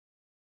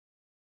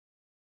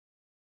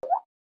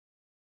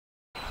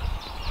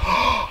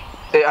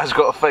It has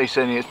got a face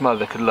only its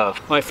mother could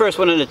love. My first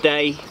one of the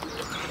day.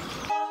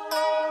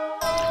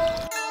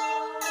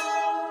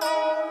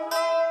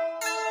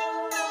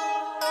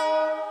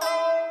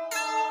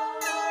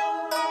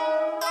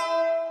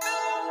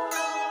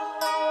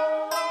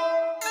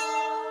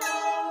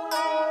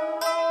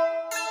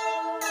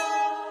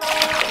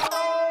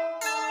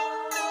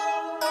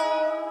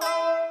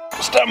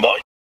 Stand by.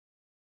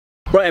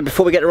 Right, and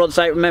before we get the rods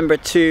out, remember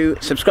to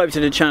subscribe to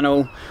the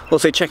channel.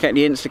 Also check out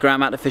the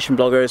Instagram at The Fishing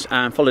Bloggers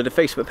and follow the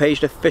Facebook page,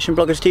 The Fishing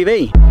Bloggers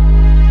TV.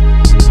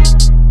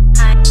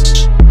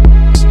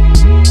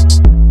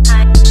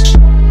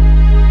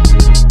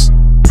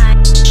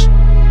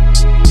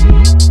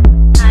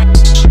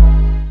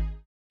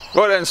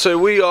 Right then, so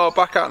we are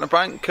back out on the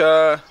bank.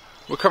 We're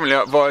currently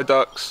at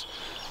Viaducts.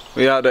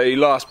 We had a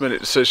last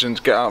minute decision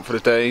to get out for the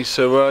day,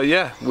 so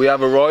yeah, we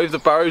have arrived. The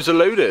barrows are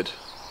loaded.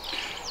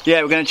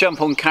 Yeah, we're going to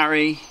jump on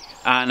carry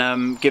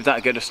and give that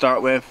a go to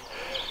start with.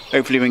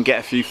 Hopefully we can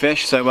get a few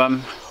fish, so I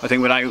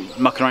think without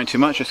mucking around too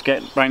much, just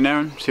get round there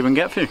and see if we can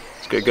get a few.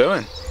 Let's get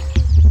going.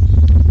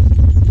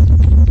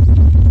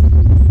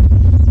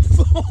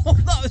 Oh,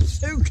 that was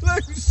so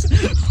close!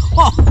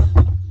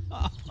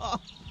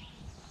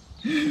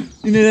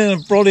 You need a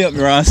brolly up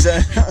your ass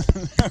there.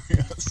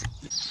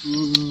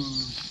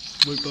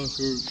 My back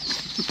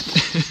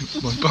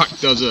hurts. My back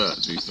does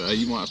hurt, to be fair.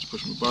 You might have to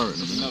push my barrow in a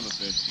minute. Another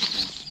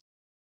fish.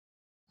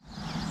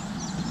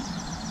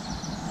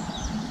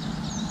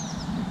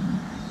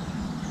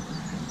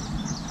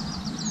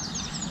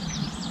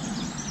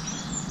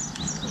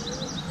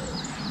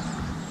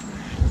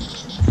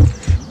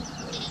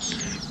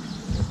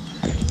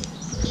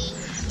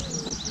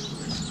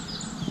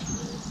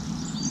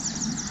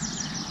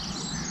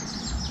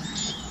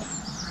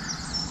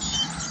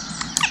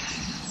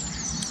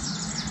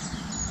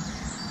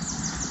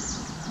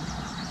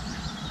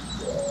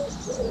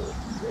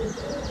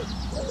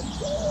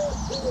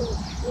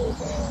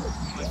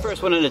 My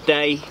first one of the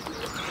day.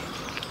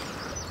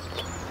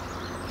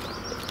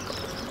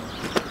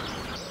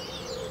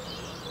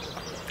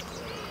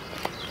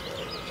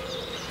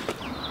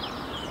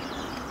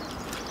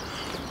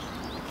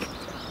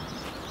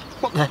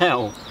 What the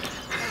hell?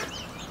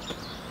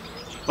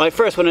 My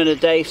first one of the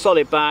day,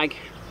 solid bag,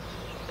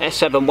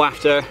 S7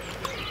 wafter.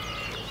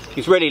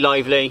 He's really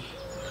lively.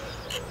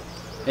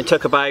 It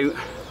took about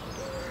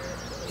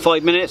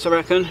 5 minutes, I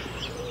reckon.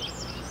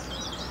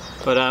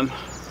 But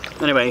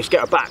anyway, let's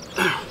get her back.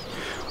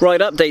 Right,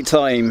 update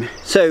time.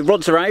 So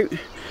rods are out.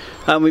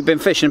 We've been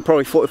fishing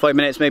probably 45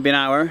 minutes, maybe an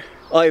hour.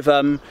 I've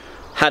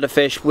had a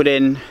fish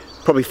within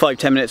probably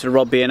 5-10 minutes of the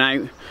rod being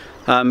out.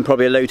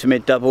 Probably a low to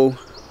mid double.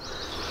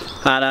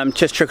 And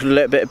just trickled a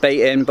little bit of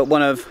bait in, but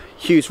one of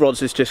Hugh's rods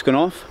has just gone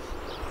off.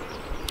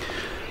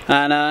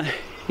 And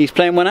he's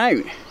playing one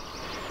out.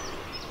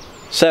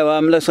 So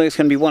looks like it's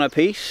going to be one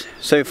apiece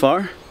so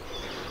far.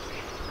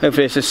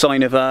 Hopefully it's a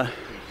sign of a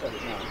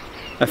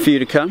few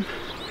to come.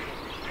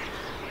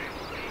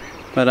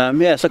 But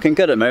yeah, it's looking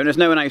good at the moment. There's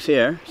no one else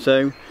here,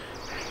 so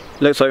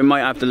looks like we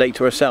might have the lake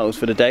to ourselves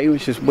for the day,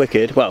 which is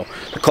wicked. Well,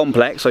 the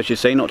complex, I should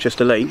say, not just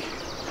the lake.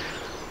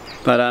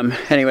 But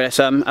anyway, let's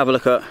have a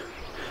look at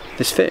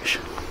this fish.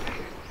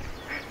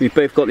 We've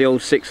both got the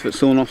old 6-foot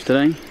sawn offs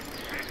today.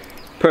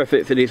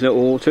 Perfect for these little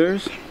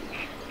waters.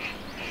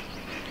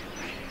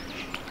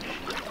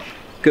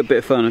 Good bit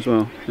of fun as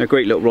well. They're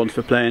great little rods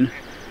for playing.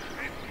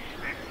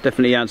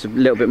 Definitely adds a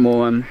little bit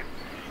more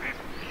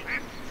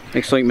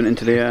excitement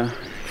into the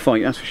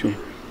fight, that's for sure.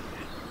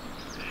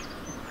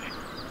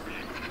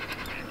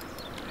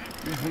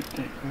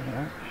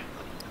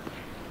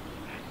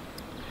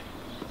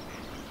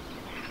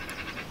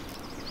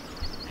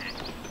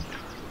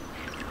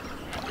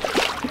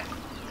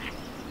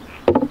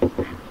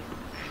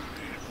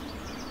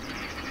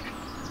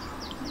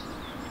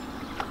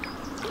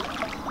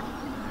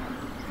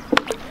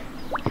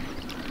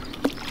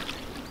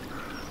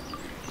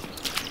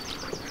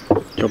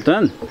 Job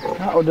done.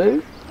 That'll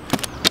do.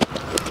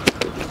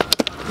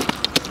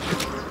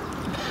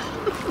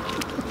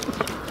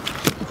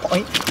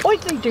 Why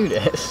do they do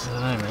this?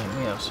 I don't know, man.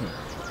 We have some.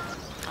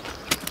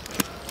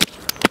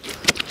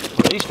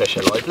 Well, these fish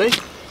are lively.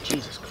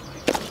 Jesus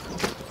Christ.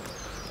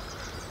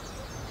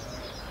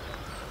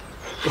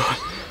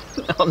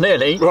 Not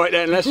nearly. Right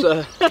then, let's.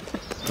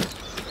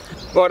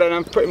 Right then,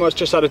 I've pretty much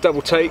just had a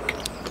double take.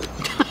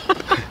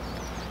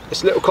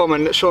 This little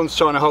common that Sean's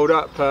trying to hold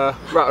up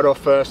rattled off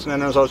first, and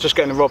then as I was just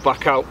getting the rod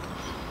back out,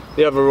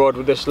 the other rod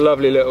with this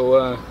lovely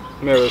little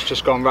mirror's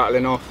just gone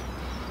rattling off.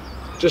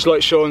 Just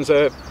like Sean's,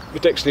 they're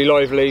ridiculously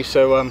lively,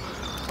 so I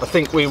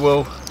think we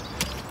will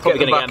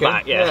probably get them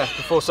back, yeah,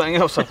 before something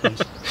else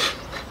happens.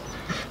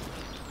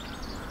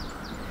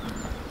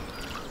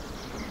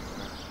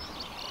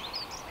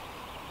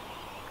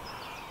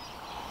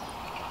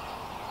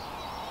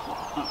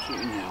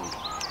 Absolutely nailed.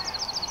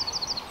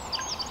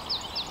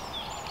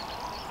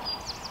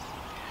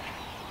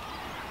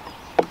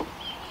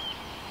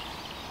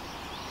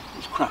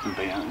 There's crapping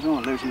bait out as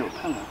well, loads of little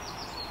pellet.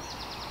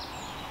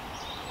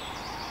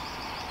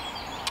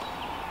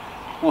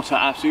 What an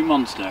absolute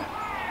monster.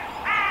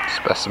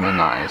 specimen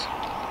that is.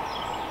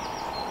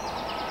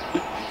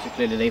 So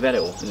clearly they've had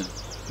it all. Yeah.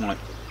 Right.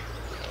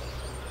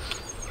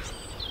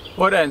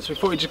 Right then, so we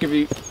thought we'd just give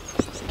you...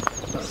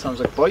 That sounds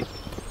like a bite.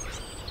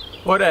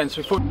 Right then,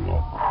 so we thought...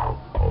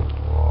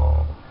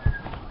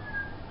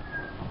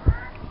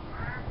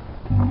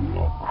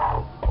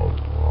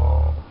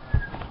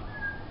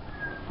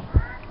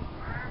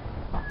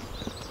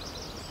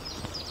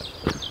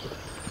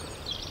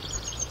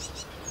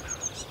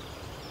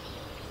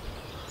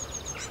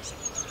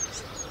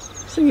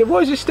 Thinking, why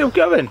is it still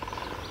going?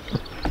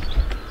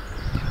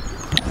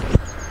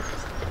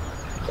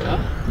 Huh?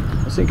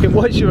 I was thinking,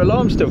 why is your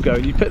alarm still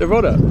going? You picked the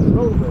rod up. They're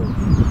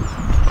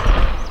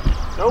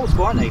old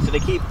school, aren't they? So they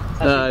keep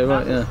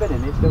right, yeah.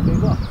 spinning, it still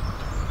goes on.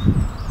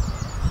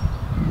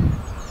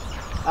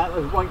 That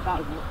was right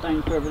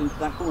down further into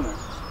that corner.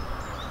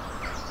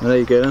 Well, there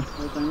you go then.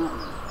 Right down that way.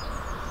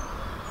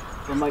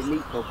 So I might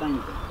leapfrog down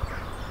with it.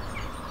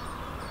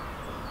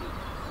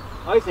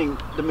 I think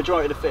the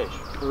majority of the fish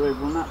are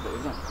over on that bit,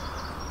 isn't it?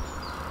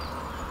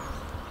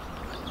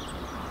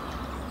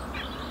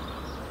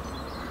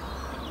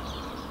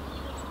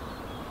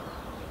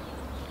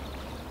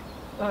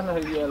 Hello,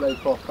 yellow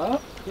popper.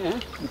 Yeah.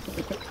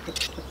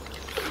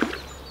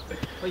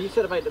 Well, you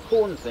said about the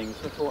corn thing,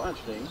 so I thought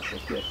actually. That's a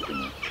gift,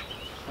 isn't it?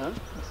 Huh?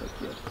 That's a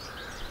gift.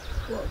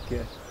 What a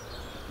gift.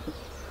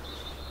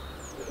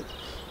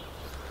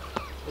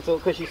 I thought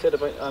because you said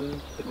about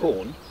the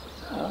corn.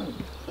 Oh.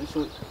 I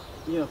thought,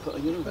 yeah,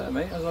 but you know. Better,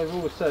 mate. As I've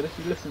always said, if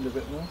you listened a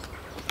bit more,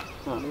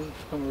 you'll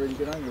become a really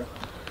good angler.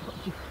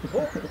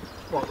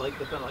 What, like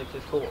the fella I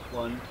just caught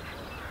one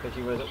because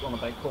you were on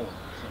about corn? So.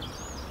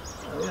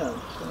 Oh yeah.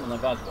 And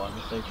I've had one,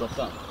 so they dropped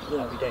up.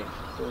 Yeah. Happy days.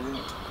 So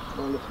yeah.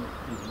 Well listening.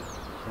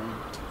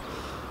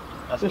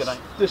 That's this, good.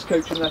 This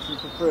coaching lesson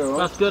for free, alright?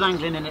 That's good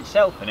angling in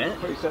itself, isn't it?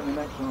 Pretty certainly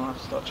next one I'll have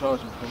to start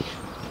charging fish.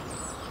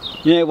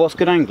 You know what's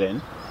good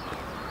angling?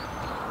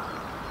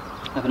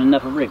 Having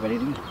another rig ready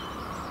to go.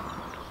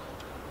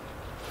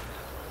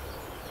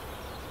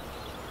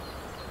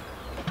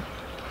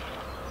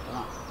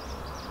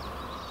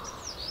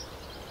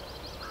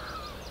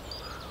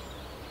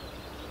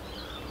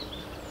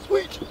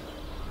 Sweet!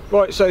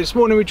 Right, so this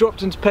morning we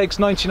dropped into pegs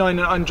 99 and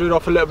 100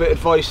 off a little bit of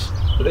advice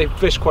that they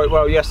fished quite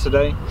well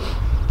yesterday.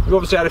 We've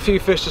obviously had a few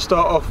fish to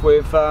start off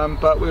with,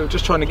 but we were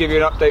just trying to give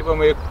you an update when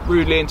we were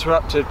rudely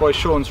interrupted by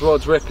Sean's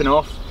rods ripping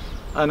off.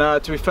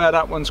 And to be fair,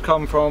 that one's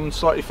come from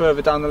slightly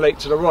further down the lake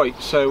to the right,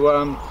 so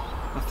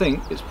I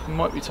think it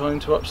might be time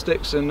to up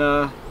sticks and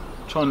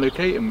try and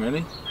locate them,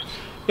 really.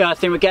 Yeah, I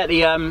think we get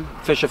the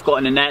fish I've got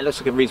in the net. Looks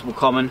like a reasonable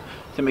common.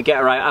 I think we get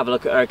her out, have a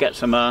look at her, get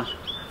some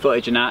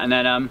footage and that, and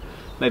then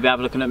maybe have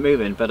a look at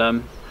moving. But I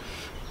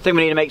think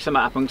we need to make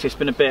something happen because it's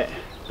been a bit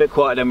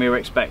quieter than we were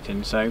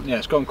expecting. So yeah,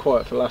 it's gone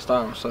quiet for the last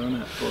hour or so,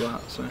 isn't it? For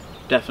that, so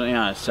definitely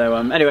has. So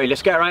anyway,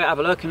 let's get her out, have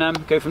a look,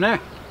 and go from there.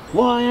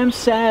 Why I'm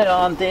sad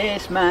on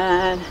this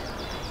man.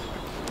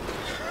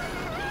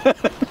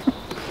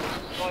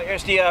 Right,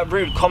 here's the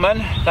rude common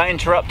that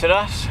interrupted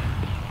us.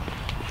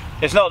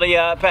 It's not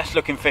the best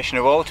looking fish in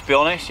the world, to be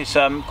honest. It's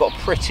got a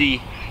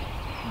pretty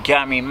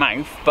gammy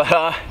mouth,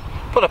 but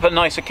put up a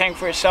nice account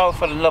for itself.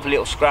 Had a lovely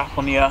little scrap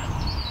on the an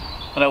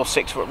old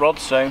 6-foot rod,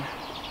 so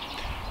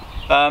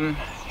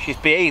she's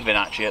behaving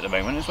actually at the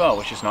moment as well,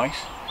 which is nice.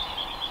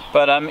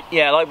 But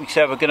yeah, like we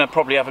said, we're going to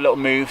probably have a little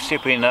move, see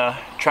if we can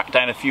track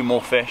down a few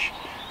more fish.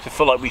 So I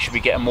feel like we should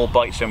be getting more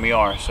bites than we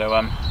are. So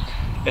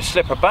let's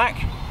slip her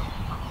back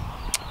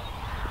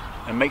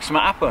and make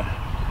something happen.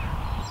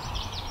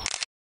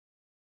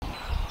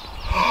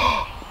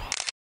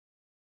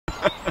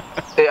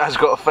 it has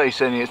got a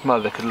face only its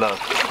mother could love.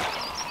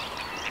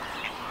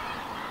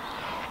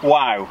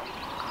 Wow.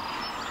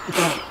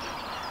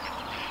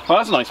 Well,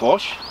 that's a nice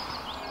wash.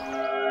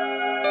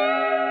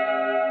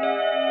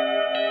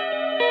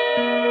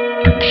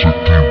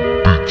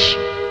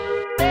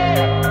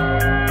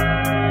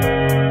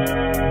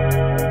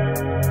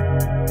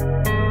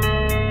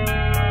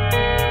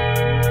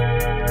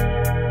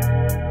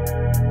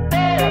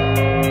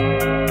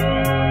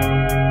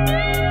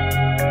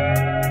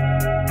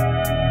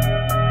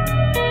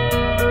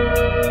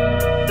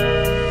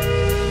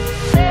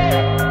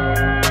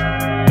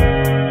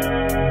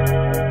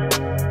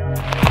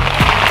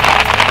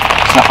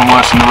 Nothing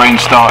worse than the rain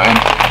starting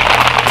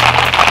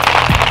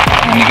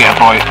when you get a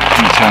bite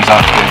and it turns out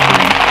to be a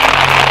green.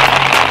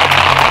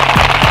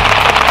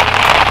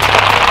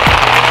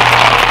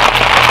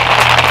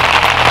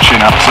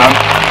 Chin up, son.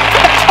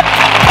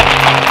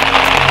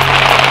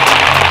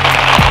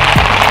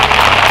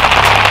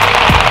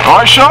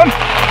 Alright, Sean?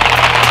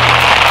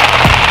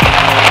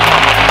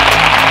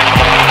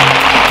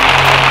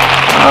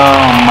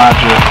 Oh,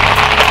 magic.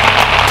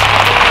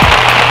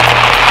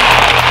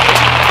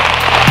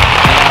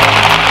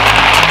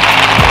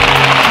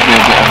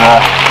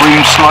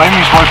 Green slime,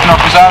 he's wiping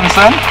up his hands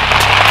then.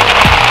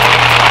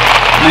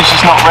 At least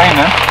it's not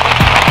raining.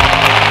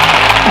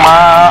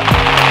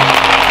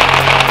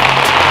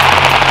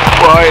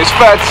 Well, it's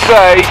fair to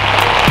say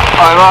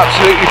I'm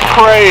absolutely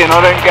praying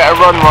I don't get a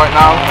run right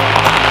now.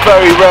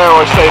 Very rare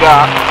I say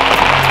that.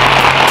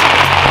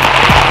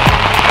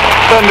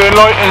 Thunder and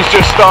lightning's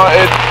just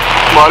started,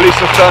 well at least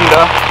the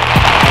thunder.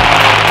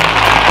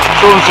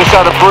 Sean's just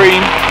had a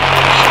bream,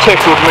 it's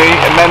tickled me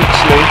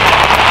immensely.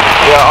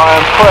 Yeah, I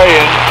am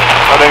praying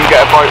I don't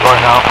get a bite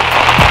right now.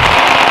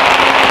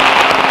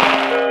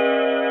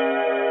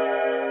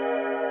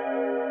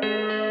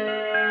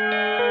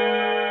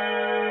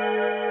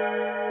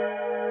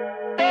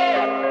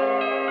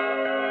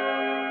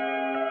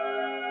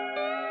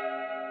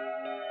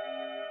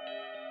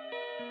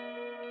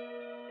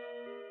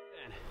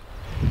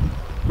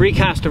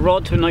 Recast the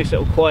rod to a nice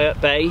little quiet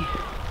bay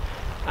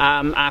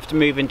after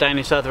moving down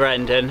this other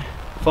end, and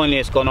finally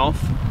it's gone off.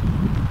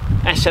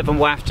 S7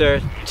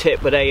 wafter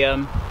tip with a, I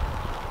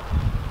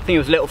think it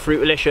was Little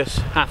Fruitalicious,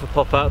 half a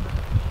pop up.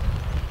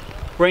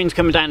 Rain's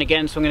coming down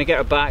again, so I'm going to get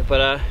her back,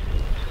 but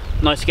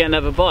nice to get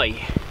another bite.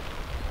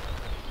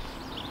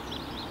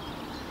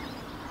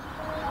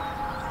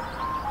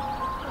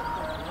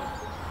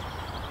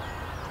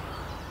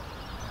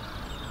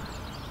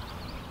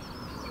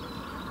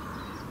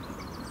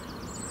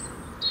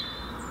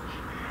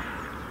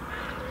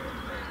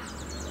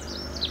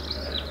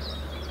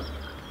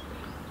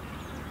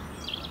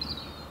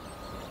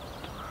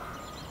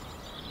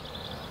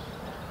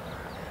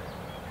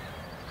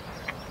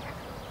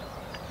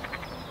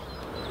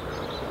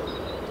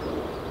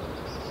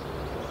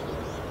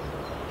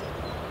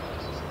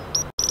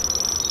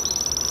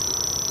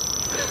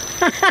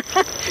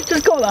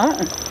 Just got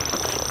that.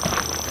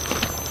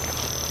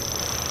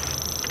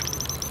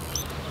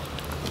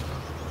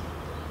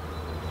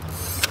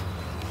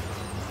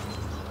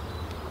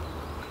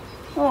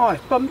 Oh,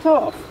 it's bumped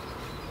off.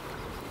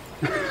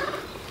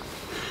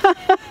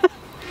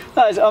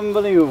 That is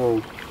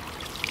unbelievable.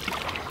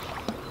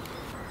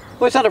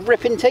 Well, it's had a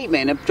ripping tape,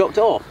 mate, and it dropped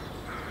off.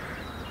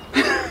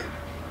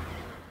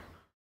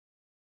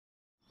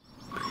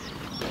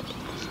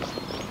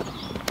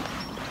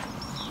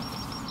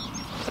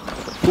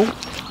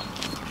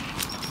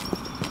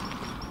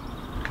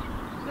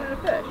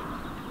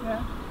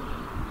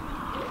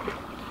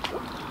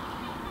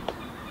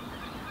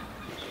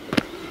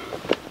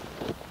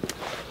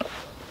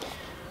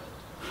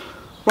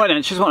 Right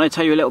then, just wanted to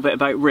tell you a little bit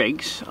about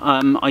rigs.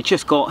 I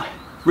just got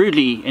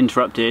rudely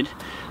interrupted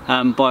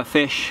by a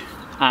fish,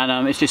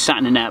 and it's just sat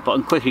in the net, but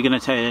I'm quickly going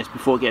to tell you this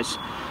before it gets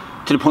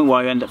to the point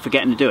where I end up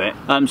forgetting to do it.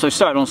 So I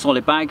started on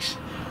solid bags.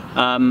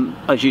 I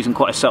was using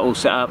quite a subtle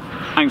setup,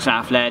 ounce and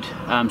a half lead,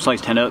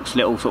 size 10 hooks,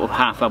 little sort of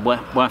half a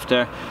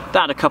wafter.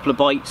 That had a couple of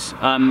bites,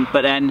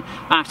 but then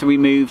after we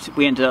moved,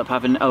 we ended up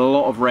having a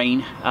lot of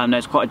rain.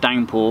 There's quite a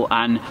downpour,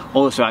 and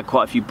also had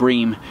quite a few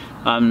bream.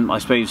 I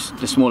suppose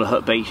the smaller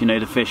hook baits, you know,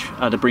 the fish,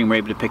 the bream were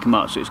able to pick them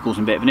up, so it's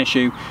causing a bit of an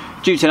issue.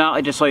 Due to that,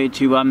 I decided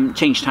to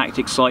change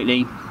tactics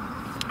slightly.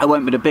 I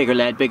went with a bigger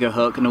lead, bigger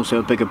hook, and also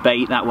a bigger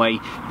bait. That way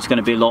it's going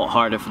to be a lot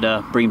harder for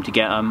the bream to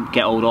get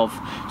hold of. So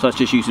I was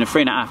just using a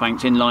 3.5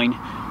 ounce inline,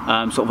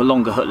 sort of a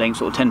longer hook length,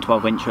 sort of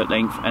 10-12 inch hook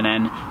length, and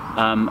then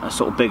a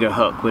sort of bigger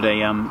hook with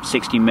a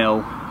 60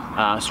 mil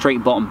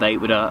straight bottom bait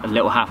with a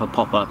little half a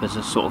pop up as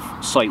a sort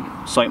of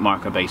sight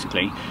marker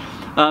basically.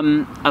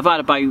 I've had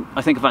about,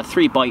 I think I've had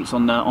 3 bites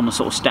on the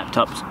sort of stepped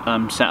up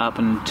setup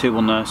and 2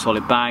 on the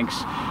solid bags.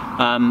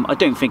 I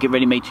don't think it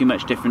really made too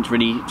much difference,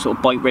 really, sort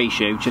of bite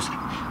ratio, just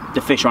the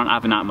fish aren't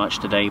having that much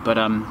today. But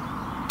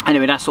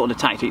anyway, that's sort of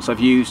the tactics I've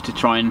used to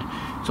try and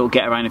sort of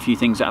get around a few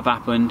things that have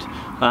happened.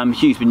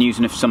 Hugh's been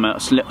using something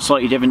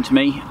slightly different to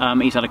me.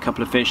 He's had a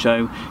couple of fish,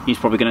 so he's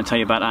probably going to tell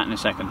you about that in a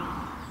second.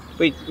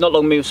 We not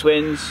long moved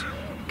swins,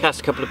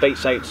 cast a couple of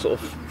baits out sort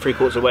of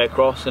 3/4 of the way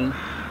across, and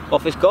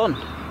off it's gone.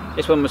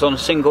 This one was on a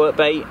single hook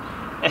bait,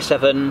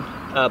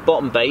 S7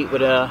 bottom bait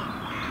with a,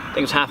 I think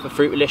it was half a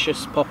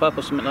Fruitalicious pop up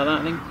or something like that,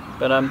 I think.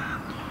 But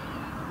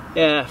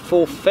yeah,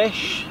 4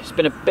 fish. It's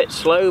been a bit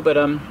slow, but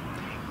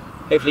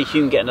hopefully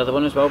Hugh can get another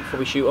one as well before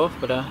we shoot off.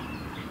 But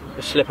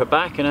just slip her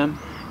back and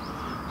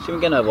see if we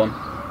can get another one.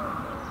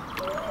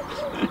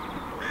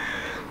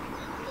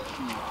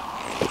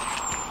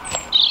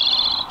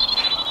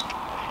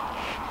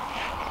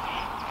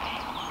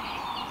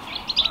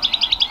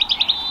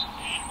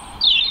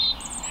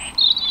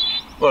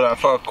 Well,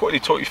 if I quickly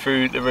talk you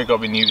through the rig I've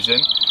been using,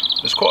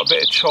 there's quite a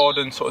bit of charred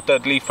and sort of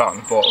dead leaf out on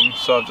the bottom,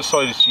 so I've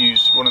decided to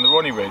use one of the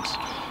Ronnie rigs.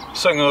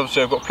 Something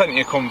obviously I've got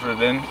plenty of confidence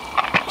in.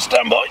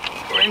 Stand by,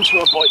 we're into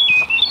our bite.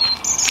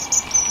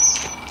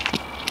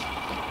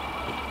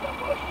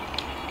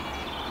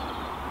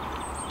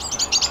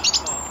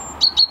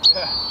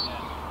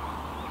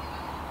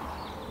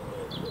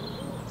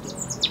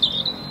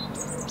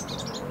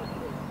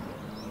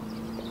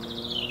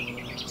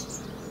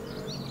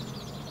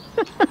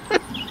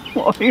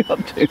 What are you up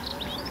to?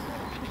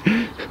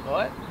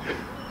 What?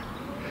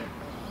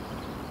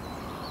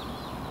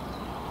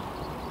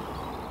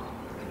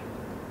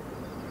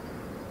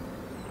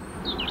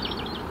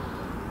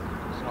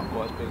 It's not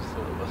quite as big as I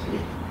thought it was.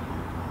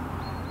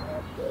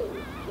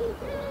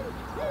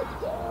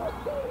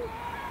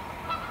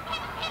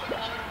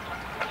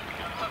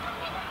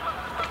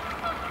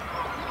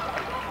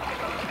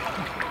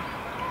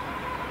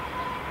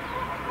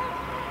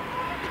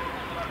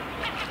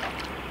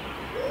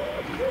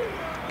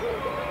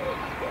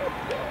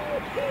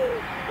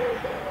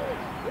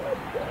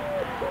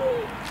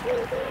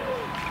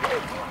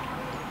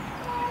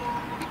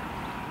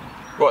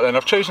 Right then,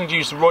 I've chosen to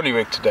use the Ronnie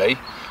rig today,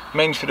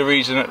 mainly for the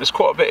reason that there's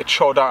quite a bit of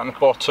chod out on the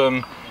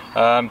bottom,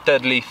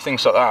 dead leaf,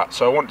 things like that,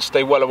 so I want to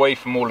stay well away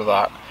from all of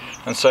that.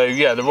 And so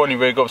yeah, the Ronnie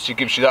rig obviously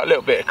gives you that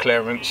little bit of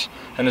clearance,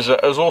 and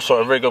there's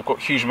also a rig I've got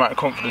a huge amount of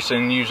confidence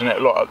in, using it a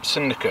lot at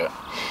Syndicate.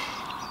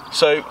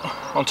 So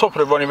on top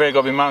of the Ronnie rig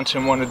I'll be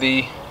mounting one of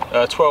the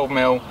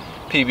 12mm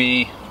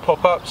PBE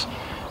pop-ups.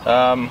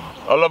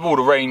 I love all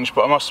the range,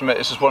 but I must admit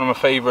this is one of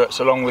my favourites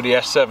along with the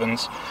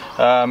S7s.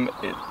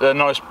 They're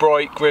nice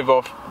bright, griv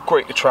off,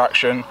 great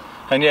attraction,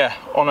 and yeah,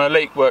 on a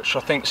lake which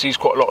I think sees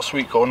quite a lot of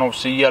sweet cod, and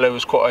obviously yellow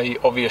is quite a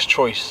obvious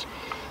choice.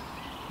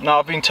 Now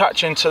I've been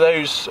attaching to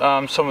those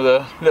some of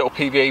the little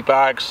PVA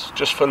bags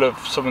just full of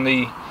some of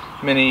the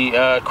mini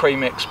cray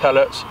mix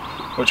pellets,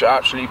 which are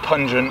absolutely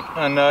pungent,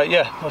 and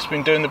yeah, that's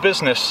been doing the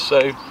business.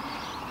 So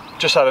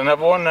just had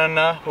another one, and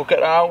we'll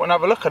get out and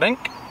have a look, I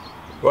think.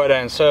 Right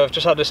then, so I've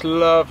just had this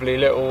lovely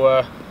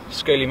little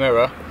scaly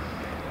mirror.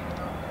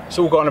 It's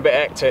all gone a bit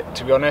hectic,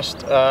 to be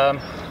honest.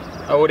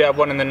 I already had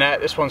one in the net,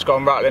 this one's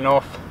gone rattling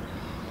off.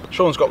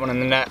 Sean's got one in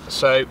the net,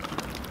 so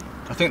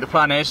I think the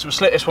plan is we'll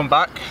slit this one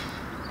back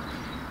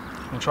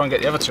and try and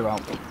get the other two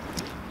out.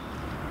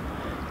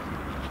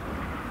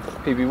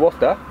 PB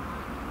wafter.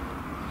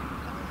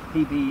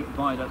 PB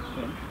viaduct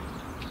fish.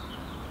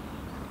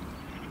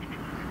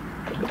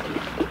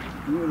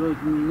 You those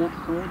net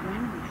cord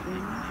then?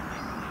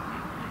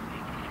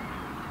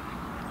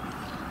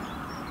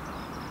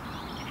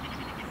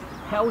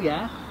 Hell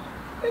yeah.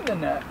 In the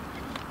net.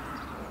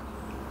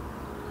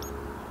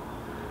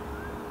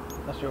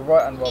 That's your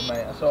right hand rod,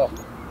 mate, that's off.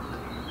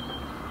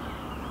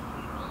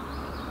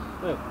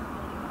 Look.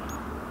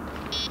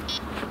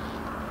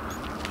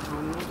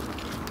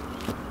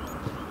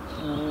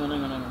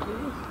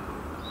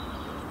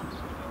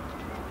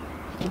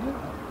 Hang on.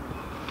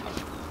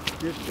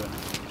 Here's good.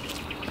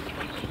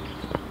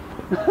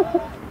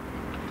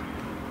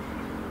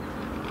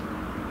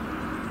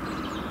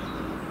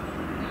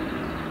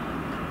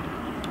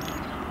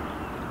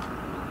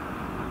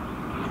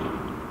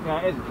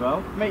 Yeah, it is as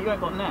well. Mate, you ain't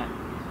got net.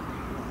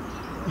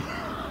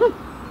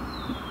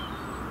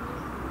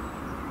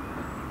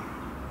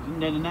 Isn't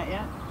there a net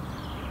yet?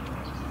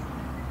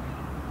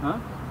 Huh?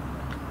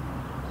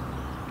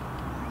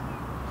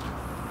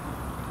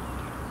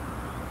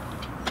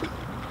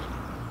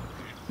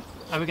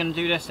 How are we going to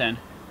do this then?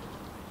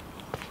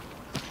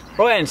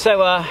 Right then, so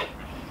got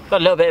a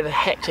little bit of a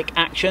hectic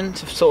action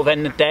to sort of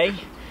end the day.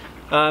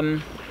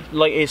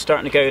 Light is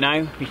starting to go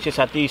now. We've just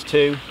had these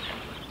two.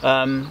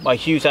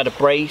 Hughes had a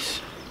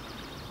brace.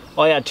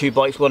 I had 2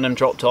 bites, one of them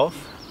dropped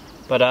off.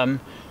 But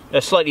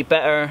they're slightly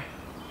better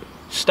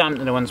stamped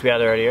than the ones we had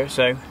earlier,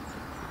 so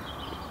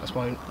That's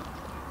mine.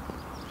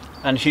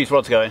 And the Hughes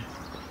rod's going.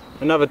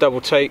 Another double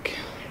take,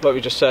 like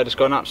we just said, it's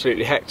gone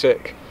absolutely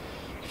hectic.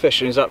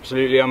 Fishing is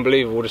absolutely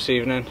unbelievable this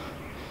evening.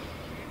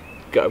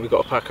 We've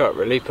got to pack up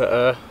really,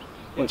 but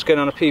once again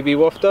on a PB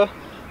wafter.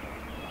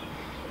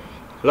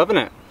 Loving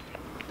it.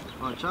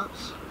 Alright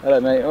chaps. Hello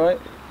mate, alright?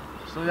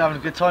 So you're having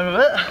a good time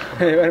with it?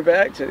 It went a bit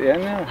hectic at the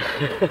end, yeah.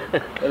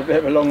 Had a bit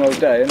of a long old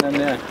day, and then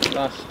yeah,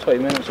 last 20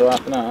 minutes or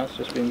half an hour, it's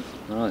just been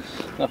nice.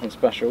 Nothing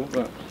special,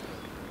 but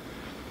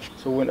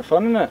it's all winter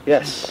fun, isn't it?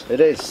 Yes,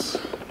 it is.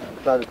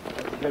 I'm glad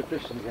to go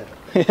fishing again.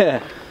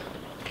 Yeah.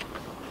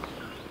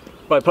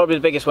 Right, probably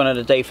the biggest one of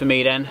the day for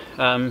me then.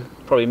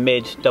 Probably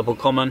mid, double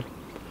common.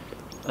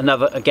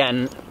 Another,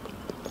 again,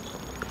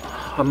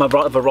 my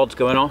other rod's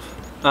going off.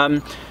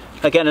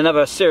 Again,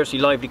 another seriously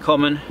lively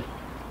common.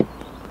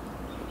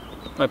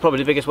 Right, probably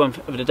the biggest one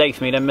of the day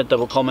for me then, mid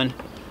double common.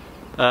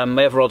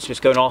 My other rod's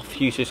just going off,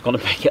 Hugh's just going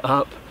to pick it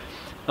up.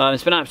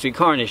 It's been absolute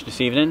carnage this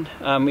evening.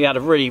 We had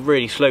a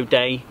really slow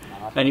day,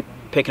 only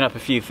picking up a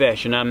few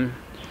fish, and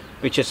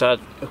we just had,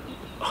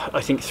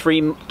 I think,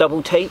 3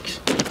 double takes.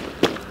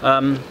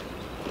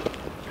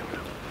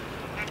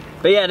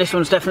 But yeah, this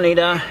one's definitely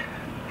the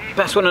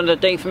best one of the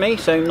day for me,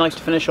 so nice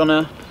to finish on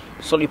a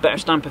slightly better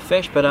stamp of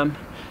fish, but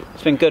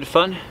it's been good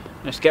fun.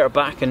 Let's get her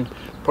back and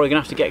probably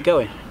gonna have to get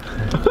going.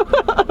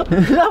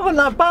 That wasn't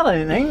that bad, I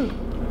didn't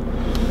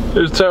think.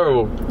 It was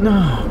terrible. No,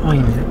 I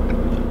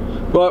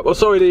didn't. Right, well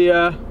sorry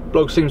the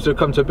vlog seems to have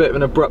come to a bit of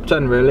an abrupt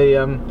end really.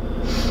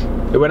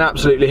 It went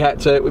absolutely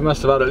hectic. We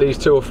must have had at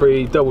least 2 or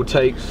 3 double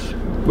takes.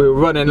 We were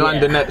running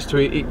landing nets to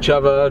each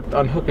other,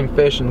 unhooking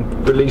fish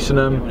and releasing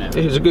them.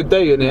 It was a good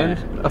day in the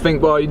end. I think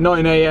by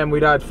 9 AM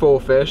we'd had 4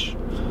 fish,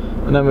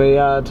 and then we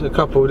had a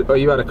couple, well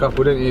you had a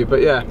couple didn't you,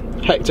 but yeah,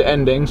 hectic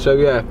ending, so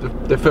yeah,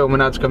 the filming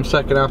had to come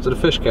second after the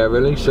fish care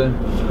really, so.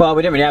 Well,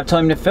 we didn't really have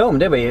time to film,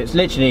 did we? It's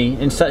literally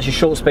in such a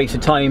short space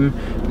of time,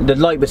 the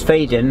light was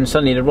fading and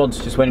suddenly the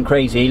rods just went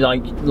crazy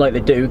like they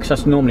do, because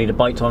that's normally the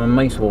bite time on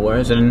most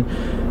waters, and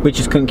we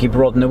just couldn't keep a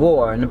rod in the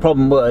water. And the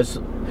problem was,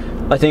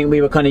 I think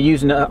we were kind of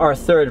using our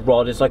third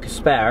rod as like a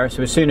spare,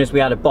 so as soon as we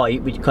had a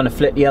bite we kind of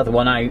flipped the other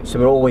one out, so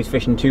we were always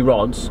fishing 2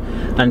 rods,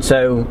 and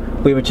so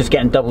we were just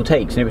getting double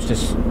takes, and it was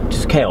just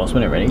chaos,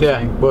 wasn't it really? Yeah,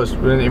 it was.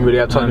 We didn't even really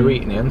have time to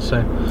eat in the end, so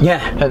yeah,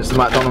 hence the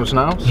McDonald's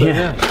now, so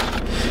yeah.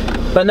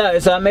 But no,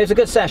 it was a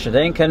good session I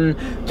think, and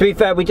to be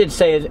fair we did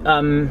say,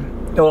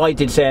 well I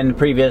did say in the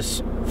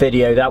previous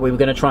video that we were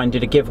going to try and do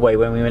the giveaway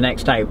when we were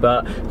next out,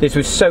 but this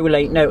was so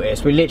late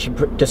notice. We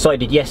literally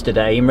decided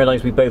yesterday and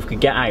realised we both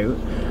could get out,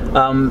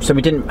 so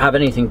we didn't have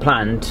anything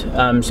planned,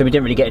 so we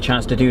didn't really get a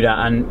chance to do that.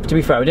 And to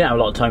be fair, we didn't have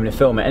a lot of time to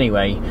film it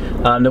anyway.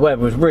 The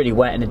weather was really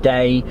wet in the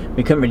day,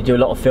 we couldn't really do a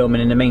lot of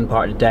filming in the main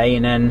part of the day,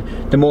 and then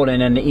the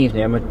morning and the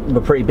evening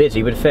we're pretty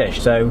busy with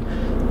fish. So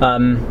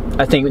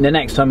I think the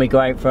next time we go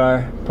out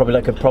for probably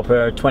like a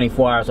proper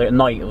 24 hours, like at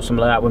night or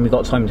something like that, when we've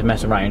got time to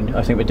mess around,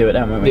 I think we'd do it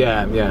then, won't we?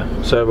 Yeah,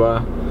 yeah. So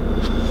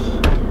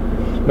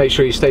make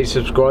sure you stay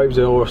subscribed,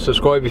 or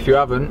subscribe if you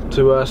haven't,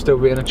 to still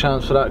be in a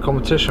chance for that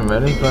competition,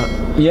 really.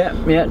 But yeah,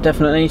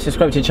 definitely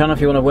subscribe to the channel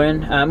if you want to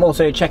win.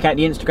 Also check out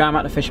the Instagram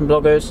at The Fishing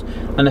Bloggers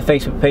and the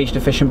Facebook page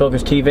The Fishing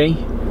Bloggers TV.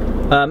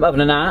 Other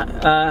than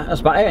that,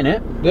 that's about it,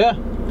 innit? yeah,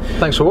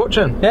 thanks for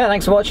watching. Yeah,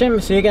 thanks for watching.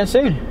 See you again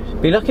soon.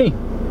 Be lucky.